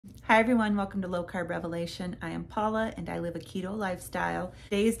Hi everyone, welcome to Low Carb Revelation. I am Paula and I live a keto lifestyle.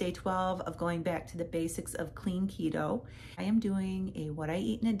 Today is day 12 of going back to the basics of clean keto. I am doing a what I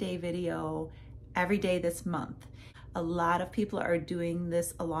eat in a day video every day this month. A lot of people are doing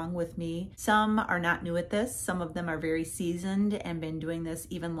this along with me. Some are not new at this. Some of them are very seasoned and been doing this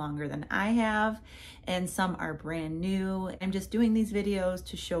even longer than I have. And some are brand new. I'm just doing these videos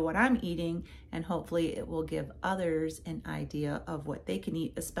to show what I'm eating, and hopefully it will give others an idea of what they can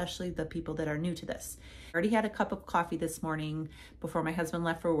eat, especially the people that are new to this. I already had a cup of coffee this morning before my husband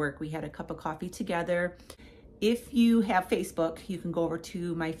left for work. We had a cup of coffee together. If you have Facebook, you can go over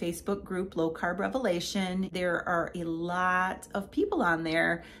to my Facebook group, Low Carb Revelation. There are a lot of people on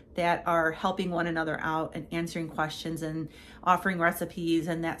there that are helping one another out and answering questions and offering recipes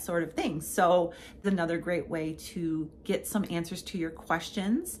and that sort of thing. So it's another great way to get some answers to your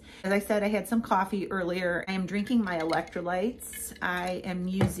questions. As I said, I had some coffee earlier. I am drinking my electrolytes. I am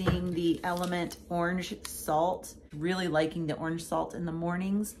using the Element orange salt, really liking the orange salt in the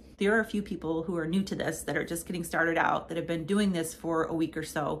mornings. There are a few people who are new to this that are just getting started out that have been doing this for a week or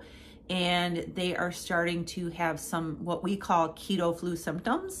so, and they are starting to have some what we call keto flu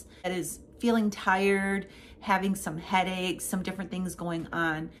symptoms. That is feeling tired, having some headaches, some different things going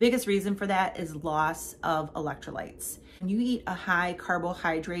on. The biggest reason for that is loss of electrolytes. When you eat a high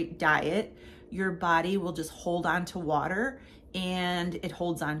carbohydrate diet, your body will just hold on to water and it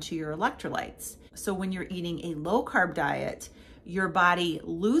holds on to your electrolytes. So when you're eating a low carb diet, your body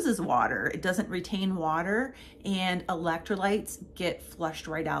loses water, it doesn't retain water, and electrolytes get flushed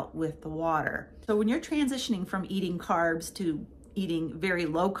right out with the water. So when you're transitioning from eating carbs to eating very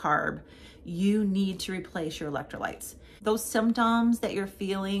low carb, you need to replace your electrolytes. Those symptoms that you're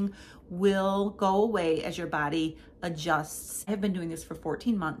feeling will go away as your body adjusts. I have been doing this for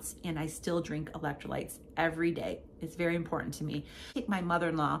 14 months and I still drink electrolytes every day. It's very important to me. I take my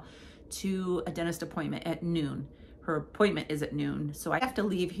mother-in-law to a dentist appointment at noon. Her appointment is at noon, so I have to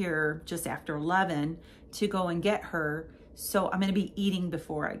leave here just after 11 to go and get her. So I'm gonna be eating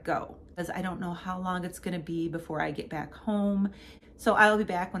before I go, because I don't know how long it's gonna be before I get back home. So I'll be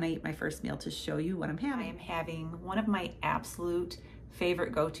back when I eat my first meal to show you what I'm having. I am having one of my absolute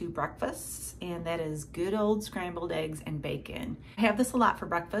favorite go-to breakfasts, and that is good old scrambled eggs and bacon. I have this a lot for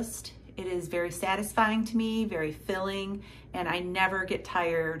breakfast. It is very satisfying to me, very filling, and I never get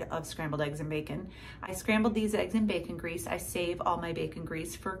tired of scrambled eggs and bacon. I scrambled these eggs in bacon grease. I save all my bacon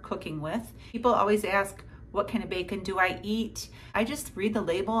grease for cooking with. People always ask, what kind of bacon do I eat? I just read the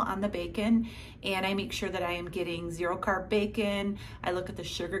label on the bacon and I make sure that I am getting zero carb bacon. I look at the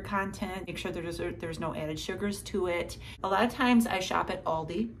sugar content, make sure there's no added sugars to it. A lot of times I shop at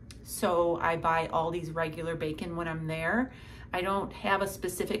Aldi, so I buy Aldi's regular bacon when I'm there. I don't have a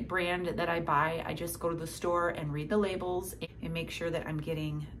specific brand that I buy. I just go to the store and read the labels and make sure that I'm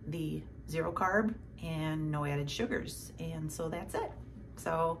getting the zero carb and no added sugars. And so that's it.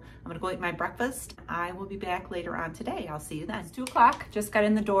 So I'm gonna go eat my breakfast. I will be back later on today. I'll see you then. It's 2 o'clock, just got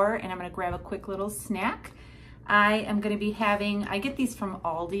in the door and I'm gonna grab a quick little snack. I am gonna be having, I get these from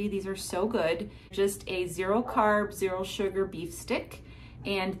Aldi. These are so good. Just a zero carb, zero sugar beef stick.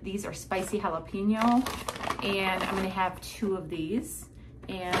 And these are spicy jalapeno. And I'm gonna have 2 of these,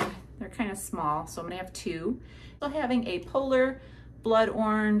 and they're kind of small, so I'm gonna have 2. So having a Polar Blood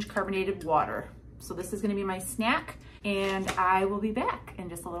Orange carbonated water. So this is gonna be my snack, and I will be back in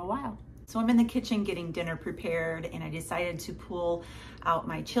just a little while. So I'm in the kitchen getting dinner prepared, and I decided to pull out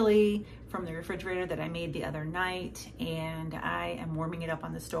my chili from the refrigerator that I made the other night, and I am warming it up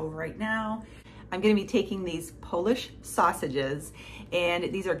on the stove right now. I'm gonna be taking these Polish sausages, and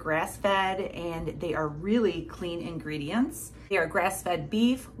these are grass-fed and they are really clean ingredients. They are grass-fed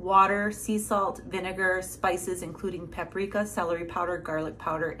beef, water, sea salt, vinegar, spices, including paprika, celery powder, garlic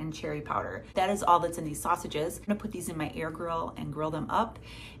powder, and cherry powder. That is all that's in these sausages. I'm gonna put these in my air grill and grill them up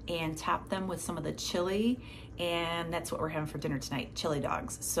and top them with some of the chili, and that's what we're having for dinner tonight, chili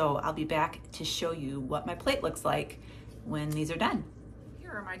dogs. So I'll be back to show you what my plate looks like when these are done.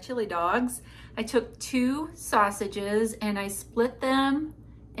 Here are my chili dogs. I took 2 sausages and I split them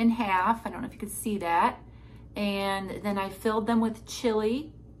in half. I don't know if you can see that. And then I filled them with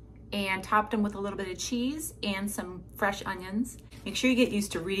chili and topped them with a little bit of cheese and some fresh onions. Make sure you get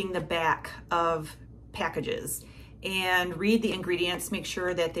used to reading the back of packages and read the ingredients. Make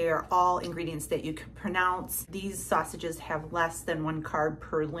sure that they are all ingredients that you can pronounce. These sausages have less than 1 carb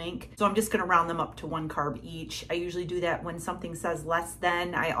per link, so I'm just gonna round them up to 1 carb each. I usually do that when something says less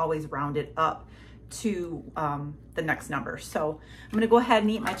than. I always round it up to the next number. So I'm gonna go ahead and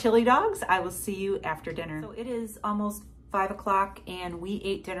eat my chili dogs. I will see you after dinner. So it is almost 5 o'clock and we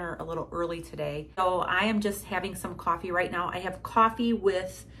ate dinner a little early today. So I am just having some coffee right now. I have coffee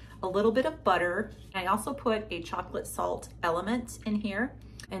with a little bit of butter. I also put a chocolate salt element in here.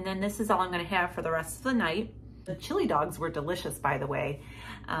 And then this is all I'm gonna have for the rest of the night. The chili dogs were delicious, by the way.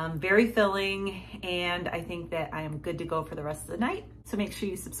 Very filling, and I think that I am good to go for the rest of the night. So make sure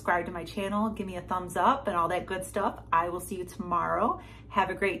you subscribe to my channel, give me a thumbs up and all that good stuff. I will see you tomorrow. Have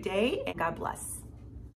a great day and God bless.